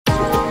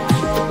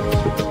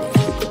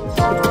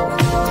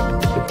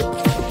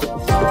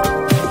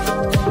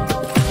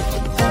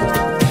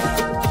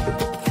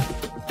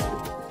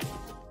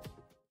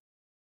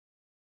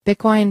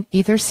Bitcoin,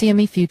 Ether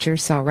CME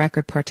futures saw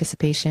record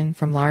participation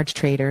from large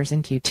traders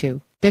in Q2.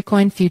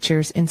 Bitcoin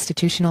futures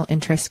institutional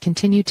interest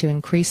continued to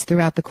increase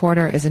throughout the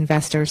quarter as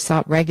investors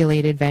sought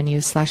regulated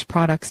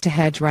venues/products to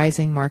hedge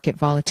rising market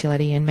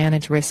volatility and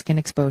manage risk and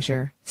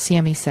exposure,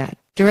 CME said.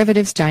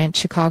 Derivatives giant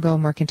Chicago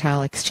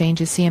Mercantile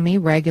Exchange's CME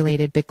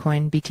regulated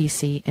Bitcoin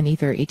BTC and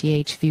Ether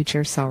ETH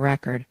futures saw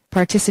record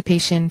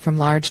participation from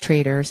large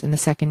traders in the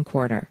second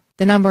quarter.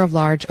 The number of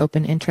large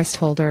open interest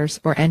holders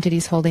or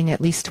entities holding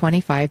at least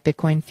 25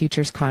 Bitcoin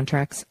futures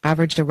contracts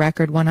averaged a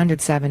record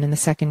 107 in the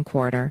second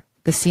quarter,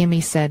 the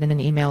CME said in an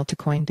email to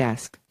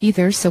CoinDesk.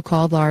 Ether's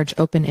so-called large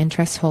open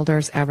interest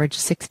holders averaged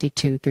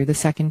 62 through the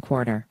second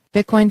quarter.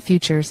 Bitcoin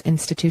futures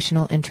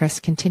institutional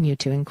interest continued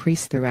to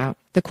increase throughout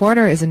the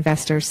quarter as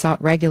investors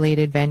sought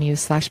regulated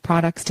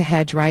venues/products to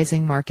hedge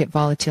rising market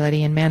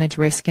volatility and manage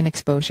risk and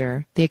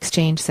exposure, the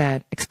exchange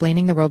said,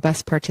 explaining the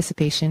robust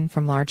participation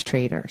from large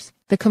traders.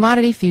 The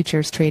Commodity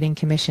Futures Trading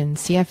Commission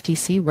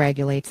 (CFTC)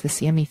 regulates the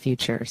CME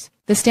futures.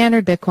 The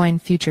standard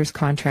Bitcoin futures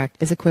contract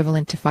is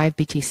equivalent to 5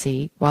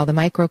 BTC, while the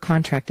micro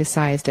contract is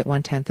sized at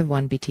 1/10 of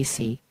 1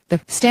 BTC. The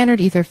standard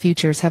Ether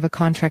futures have a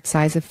contract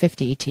size of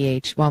 50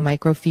 ETH, while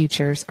micro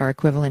futures are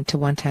equivalent to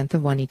 1/10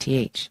 of 1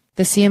 ETH.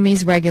 The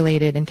CME's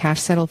regulated and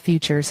cash-settled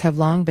futures have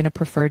long been a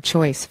preferred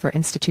choice for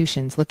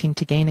institutions looking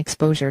to gain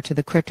exposure to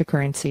the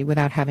cryptocurrency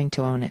without having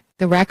to own it.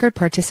 The record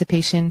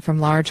participation from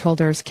large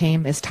holders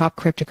came as top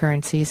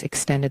cryptocurrencies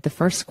extended the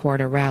first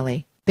quarter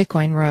rally.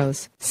 Bitcoin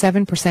rose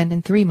 7%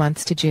 in 3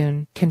 months to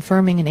June,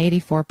 confirming an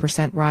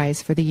 84%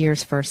 rise for the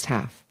year's first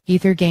half.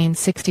 Ether gained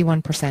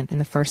 61% in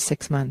the first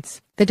 6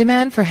 months. The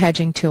demand for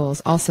hedging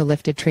tools also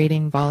lifted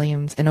trading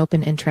volumes and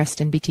open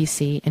interest in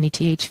BTC and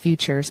ETH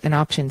futures and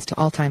options to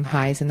all-time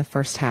highs in the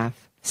first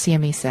half,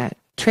 CME said.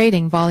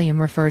 Trading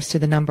volume refers to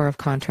the number of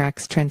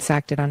contracts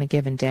transacted on a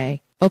given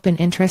day. Open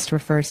interest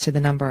refers to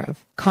the number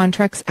of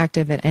contracts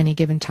active at any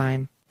given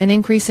time. An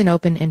increase in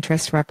open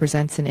interest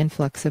represents an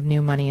influx of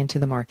new money into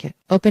the market.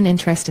 Open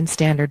interest in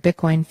standard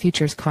Bitcoin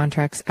futures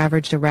contracts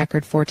averaged a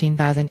record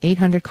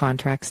 14,800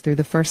 contracts through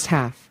the first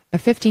half, a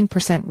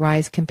 15%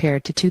 rise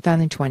compared to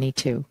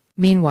 2022.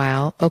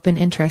 Meanwhile, open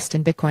interest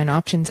in Bitcoin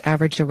options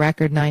averaged a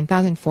record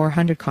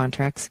 9,400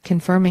 contracts,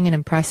 confirming an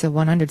impressive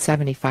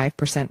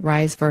 175%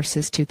 rise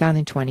versus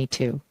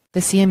 2022.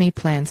 The CME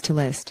plans to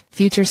list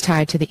futures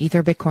tied to the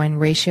Ether-Bitcoin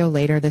ratio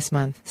later this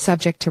month,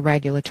 subject to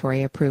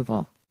regulatory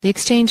approval. The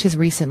exchange has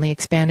recently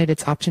expanded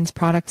its options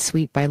product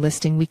suite by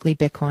listing weekly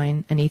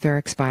Bitcoin and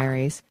Ether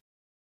expiries,